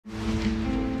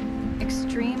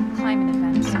extreme climate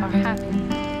events are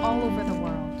happening all over the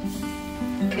world.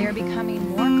 They are becoming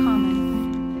more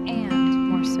common and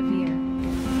more severe.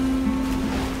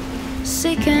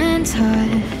 Sick and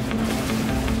tired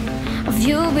of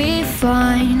you'll be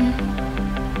fine.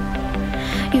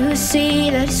 You see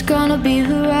that it's gonna be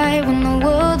right when the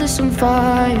world is on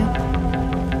fire.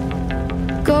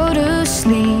 Go to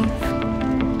sleep,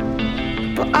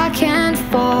 but I can't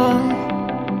fall.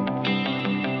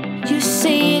 You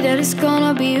see that it's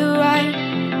gonna be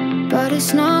right, but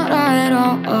it's not at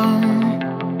all.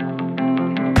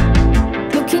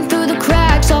 Looking through the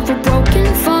cracks of a broken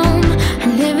phone,